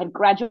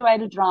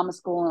graduated drama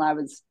school, and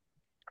this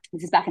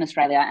is back in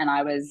Australia, and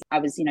I was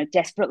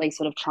desperately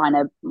sort of trying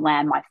to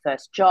land my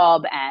first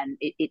job, and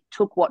it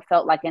took what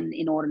felt like an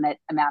inordinate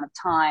amount of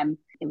time.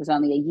 It was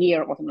only a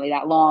year, it wasn't really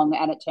that long,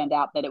 and it turned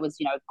out that it was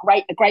a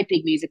great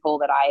big musical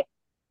that I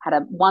had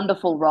a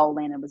wonderful role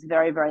in, and was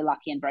very, very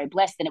lucky and very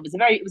blessed. And it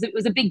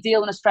was a big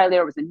deal in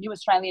Australia. It was a new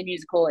Australian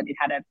musical, and it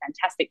had a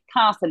fantastic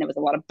cast, and there was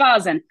a lot of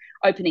buzz. And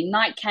opening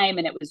night came,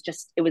 and it was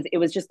just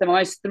the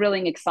most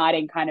thrilling,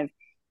 exciting kind of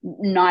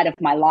night of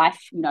my life.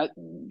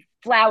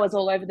 Flowers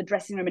all over the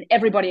dressing room, and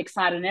everybody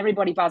excited and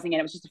everybody buzzing, and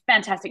it was just a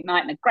fantastic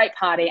night and a great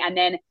party. And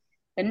then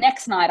the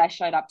next night I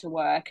showed up to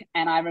work,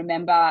 and I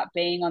remember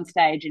being on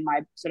stage in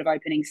my sort of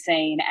opening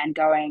scene and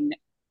going,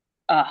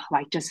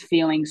 like just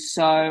feeling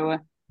so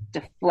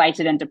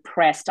deflated and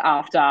depressed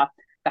after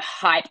the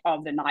hype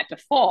of the night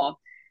before.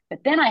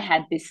 But then I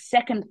had this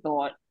second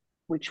thought,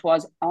 which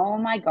was, oh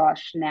my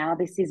gosh, now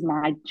this is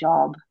my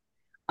job.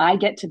 I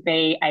get to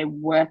be a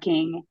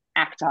working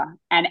actor.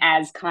 And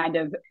as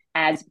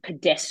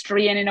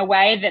pedestrian in a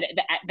way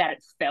that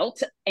it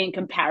felt in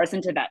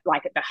comparison to that,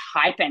 like the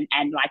hype and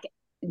like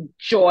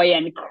joy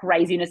and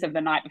craziness of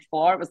the night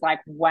before, it was like,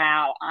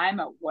 wow,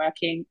 I'm a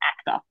working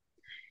actor.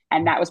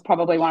 And that was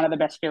probably one of the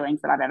best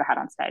feelings that I've ever had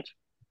on stage.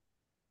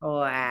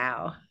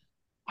 Wow.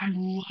 I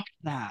love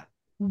that.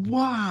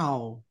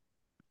 Wow.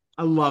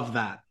 I love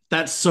that.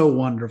 That's so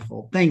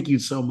wonderful. Thank you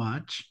so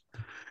much.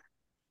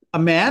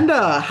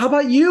 Amanda, how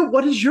about you?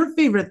 What is your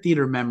favorite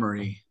theater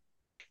memory?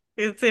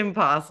 It's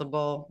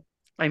impossible.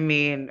 I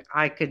mean,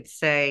 I could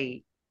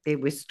say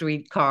it was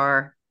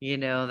Streetcar,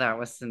 that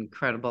was an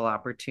incredible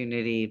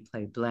opportunity to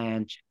play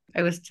Blanche.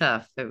 It was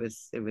tough. It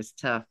was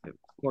tough.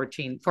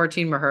 14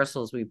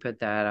 rehearsals we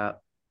put that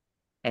up.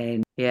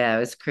 And yeah, it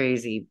was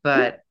crazy.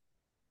 But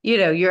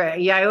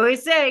I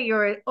always say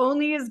you're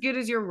only as good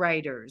as your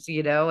writers,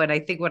 and I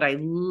think what I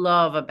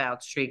love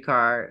about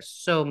Streetcar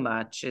so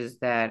much is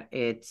that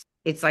it's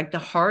like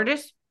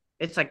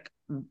it's like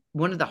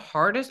one of the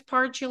hardest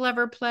parts you'll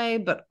ever play,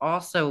 but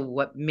also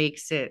what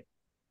makes it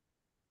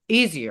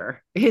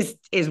easier is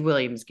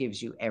Williams gives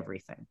you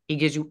everything. He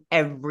gives you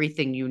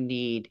everything you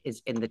need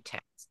is in the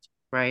text,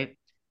 right?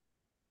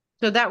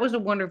 So that was a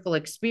wonderful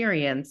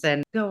experience,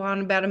 and go on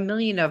about a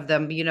million of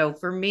them.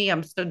 For me,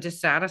 I'm so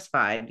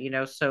dissatisfied,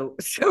 so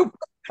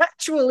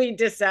perpetually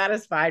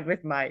dissatisfied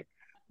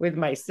with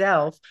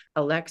myself.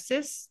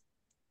 Alexis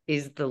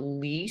is the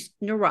least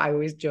neurotic. I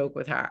always joke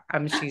with her.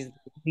 She's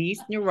the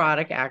least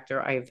neurotic actor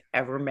I've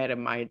ever met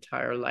in my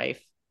entire life.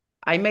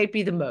 I might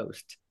be the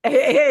most. But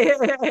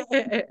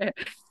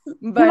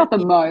not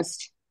the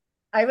most.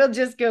 I will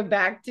just go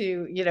back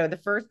to, the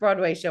first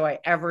Broadway show I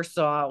ever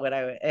saw when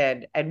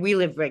and we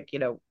lived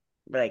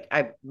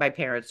my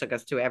parents took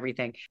us to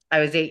everything. I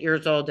was 8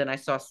 years old, and I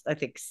saw, I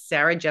think,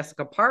 Sarah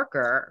Jessica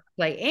Parker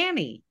play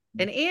Annie.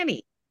 And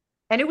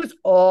it was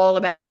all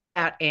about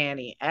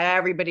Annie.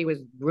 Everybody was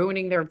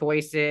ruining their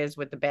voices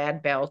with the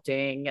bad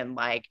belting and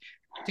like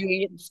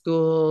doing it in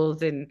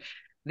schools. And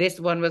this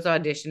one was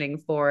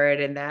auditioning for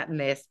it and that and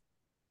this.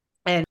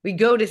 And we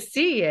go to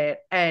see it,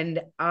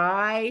 and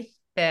I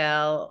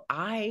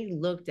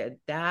looked at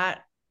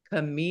that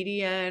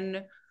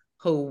comedian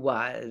who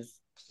was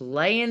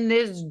playing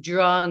this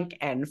drunk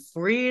and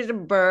free as a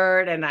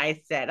bird. And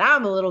I said,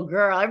 I'm a little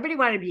girl. Everybody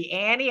wanted to be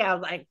Annie. I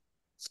was like,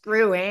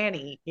 screw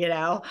Annie,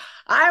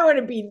 I want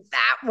to be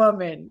that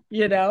woman,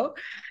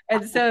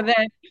 And so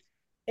then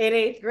in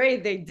 8th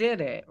grade, they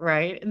did it,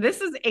 right? And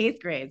this is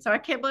 8th grade. So I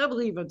can't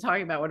believe I'm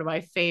talking about one of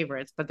my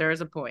favorites, but there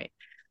is a point.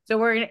 So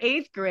we're in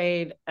 8th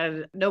grade,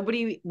 and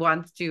nobody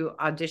wants to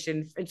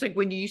audition. It's like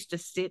when you used to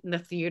sit in the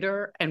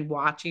theater and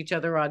watch each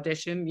other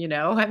audition,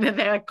 and then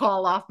they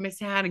call off Miss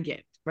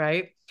Hannigan,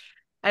 right?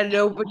 And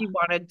nobody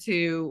wanted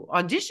to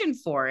audition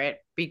for it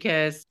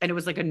and it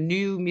was like a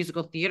new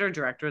musical theater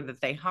director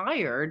that they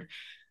hired.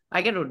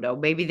 I don't know,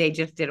 maybe they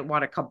just didn't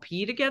want to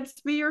compete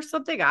against me or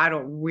something. I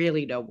don't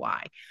really know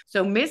why.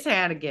 So Miss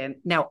Hannigan,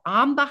 now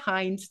I'm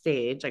behind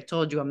stage. I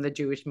told you I'm the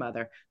Jewish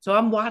mother. So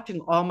I'm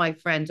watching all my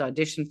friends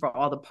audition for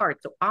all the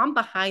parts. So I'm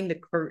behind the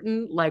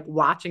curtain, like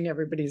watching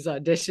everybody's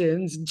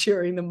auditions and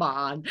cheering them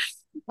on.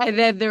 And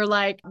then they're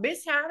like,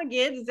 Miss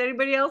Hannigan, does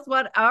anybody else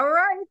want? All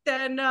right,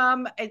 then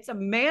it's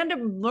Amanda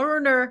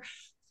Lerner.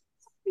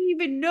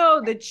 Even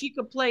know that she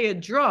could play a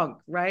drunk,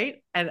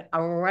 right? And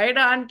right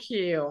on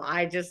cue,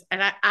 I just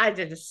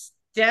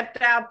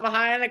stepped out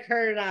behind the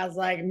curtain. I was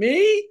like,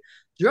 me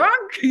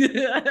drunk?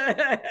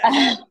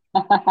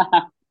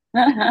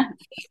 Oh,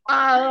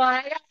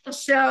 like, I'll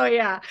show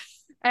you.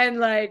 And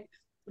like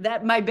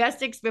that, my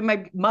best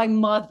experience, my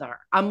mother.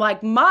 I'm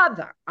like,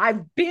 mother,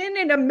 I've been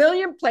in a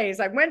million plays.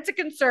 I went to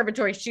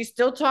conservatory. She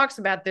still talks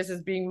about this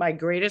as being my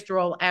greatest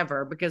role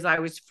ever because I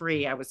was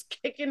free. I was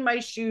kicking my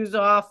shoes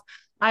off.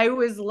 I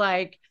was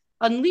like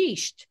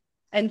unleashed.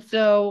 And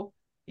so,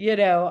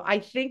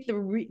 I think the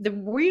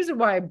reason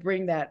why I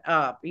bring that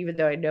up, even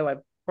though I know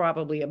I'm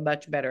probably a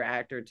much better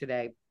actor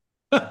today,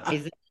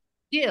 is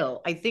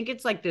still, I think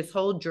it's like this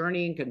whole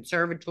journey in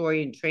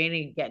conservatory and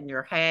training, get in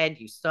your head,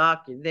 you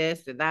suck, you're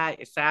this and that,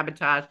 you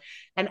sabotage.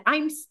 And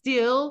I'm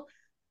still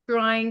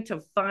trying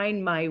to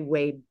find my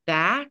way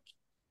back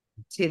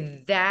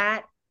to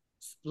that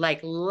like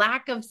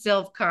lack of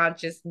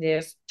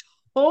self-consciousness,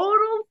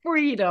 total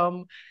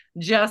freedom,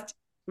 just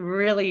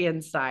really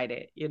inside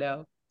it.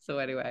 So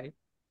anyway.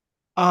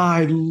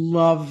 I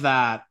love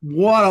that.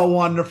 What a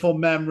wonderful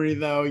memory,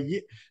 though.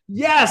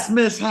 Yes,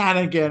 Miss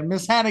Hannigan.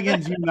 Miss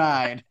Hannigan's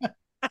Unite.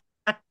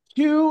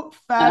 Two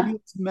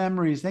fabulous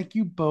memories. Thank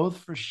you both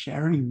for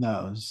sharing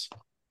those.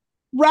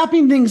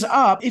 Wrapping things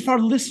up, if our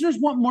listeners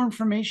want more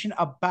information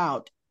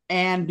about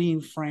Anne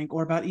Being Frank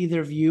or about either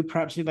of you,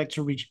 perhaps they'd like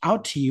to reach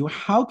out to you,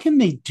 how can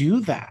they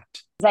do that?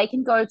 They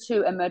can go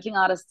to Emerging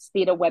Artists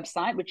Theatre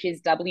website, which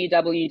is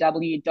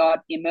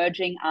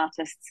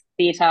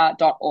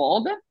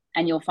www.emergingartiststheatre.org,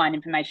 and you'll find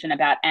information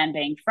about Anne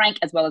Being Frank,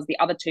 as well as the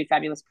other two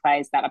fabulous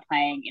plays that are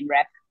playing in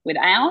rep with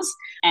ours.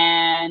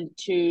 And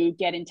to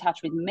get in touch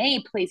with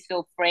me, please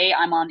feel free.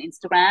 I'm on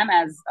Instagram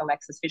as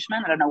Alexis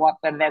Fishman. I don't know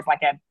whether there's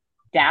like a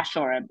dash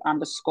or an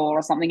underscore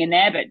or something in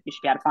there, but you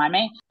should be able to find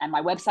me. And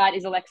my website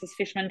is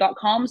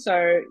alexisfishman.com.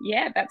 So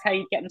yeah, that's how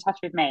you get in touch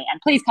with me. And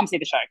please come see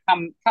the show.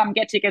 Come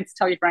get tickets,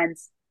 tell your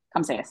friends,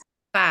 come see us.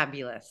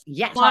 Fabulous.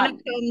 Yes. Want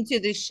to come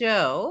to the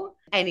show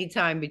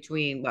anytime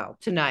between,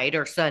 tonight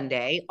or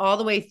Sunday, all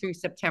the way through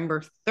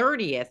September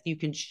 30th. You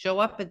can show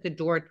up at the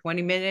door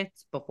 20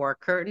 minutes before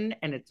curtain,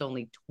 and it's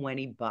only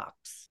 $20.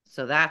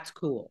 So that's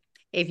cool.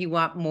 If you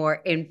want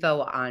more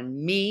info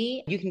on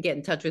me, you can get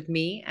in touch with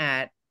me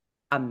at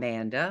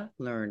Amanda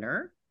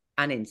Lerner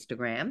on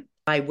Instagram.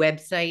 My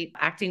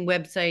acting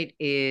website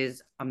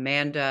is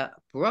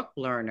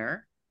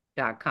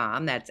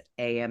AmandaBrookLerner.com. That's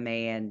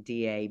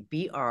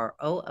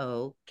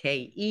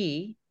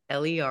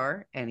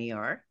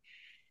AmandaBrookLerner.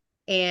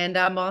 And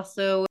I'm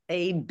also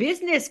a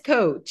business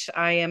coach.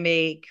 I am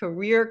a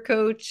career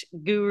coach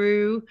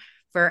guru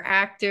for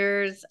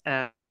actors.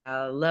 I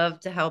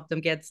love to help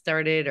them get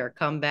started or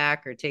come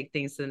back or take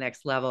things to the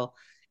next level.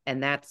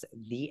 And that's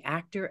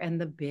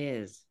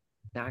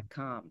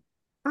theactorandthebiz.com.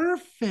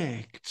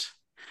 Perfect.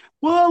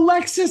 Well,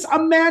 Alexis,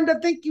 Amanda,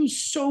 thank you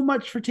so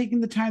much for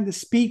taking the time to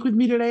speak with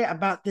me today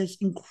about this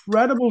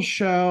incredible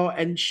show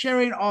and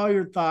sharing all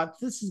your thoughts.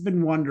 This has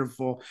been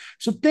wonderful.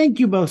 So thank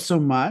you both so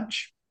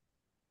much.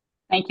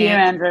 Thank you,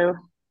 Andrew.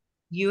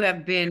 You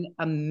have been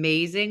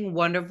amazing,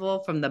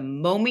 wonderful. From the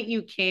moment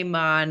you came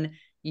on,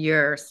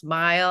 your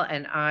smile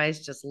and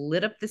eyes just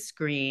lit up the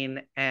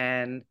screen.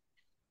 And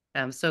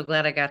I'm so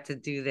glad I got to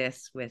do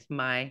this with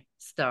my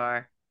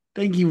star.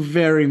 Thank you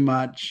very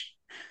much.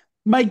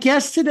 My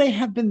guests today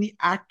have been the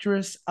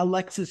actress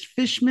Alexis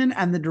Fishman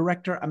and the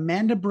director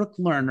Amanda Brooke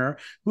Lerner,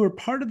 who are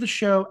part of the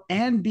show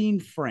Anne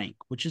Being Frank,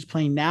 which is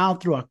playing now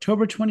through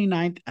October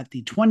 29th at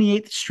the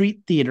 28th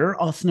Street Theater,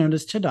 also known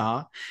as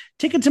Tada.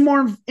 Tickets and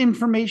more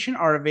information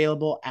are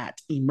available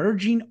at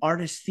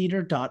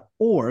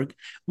emergingartisttheatre.org.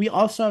 We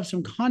also have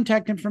some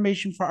contact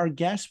information for our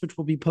guests, which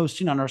we'll be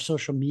posting on our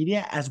social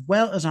media as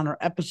well as on our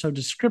episode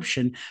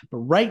description. But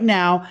right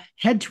now,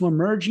 head to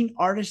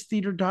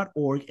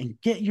emergingartisttheatre.org and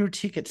get your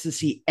tickets to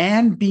see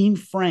Anne Being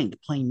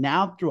Frank playing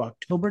now through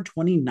October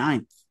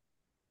 29th.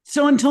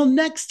 So until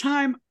next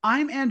time,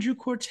 I'm Andrew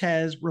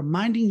Cortez,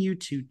 reminding you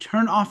to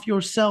turn off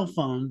your cell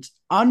phones,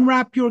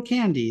 unwrap your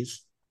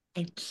candies,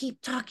 and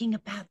keep talking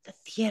about the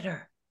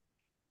theater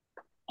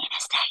in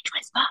a stage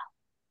whisper.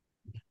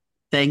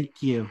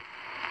 Thank you.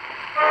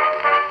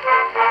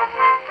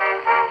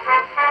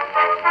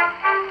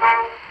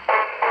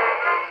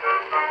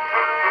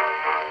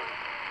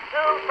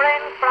 Two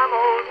friends from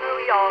old New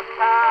York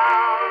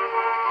town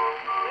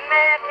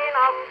met in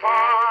a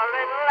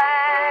foreign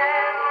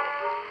land.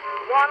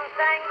 One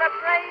sang the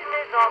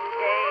praises of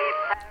gay.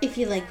 If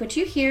you like what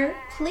you hear,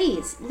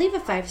 please leave a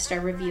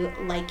 5-star review,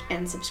 like,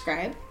 and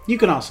subscribe. You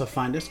can also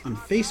find us on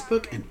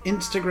Facebook and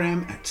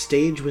Instagram at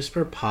Stage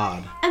Whisper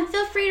Pod. And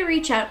feel free to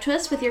reach out to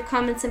us with your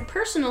comments and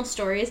personal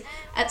stories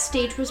at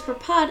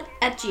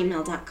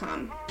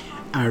stagewhisperpod@gmail.com.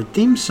 Our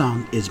theme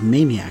song is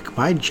Maniac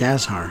by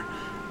Jazzar.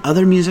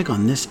 Other music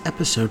on this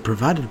episode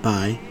provided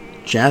by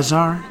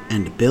Jazzar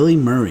and Billy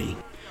Murray.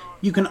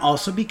 You can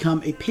also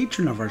become a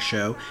patron of our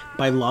show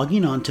by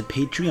logging on to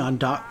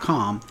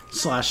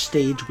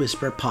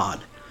patreon.com/stagewhisperpod.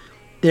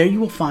 There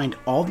you will find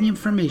all the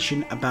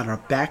information about our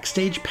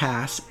backstage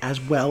pass as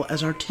well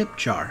as our tip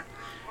jar.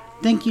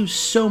 Thank you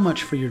so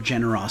much for your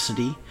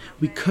generosity.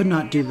 We could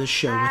not do this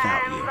show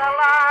without you.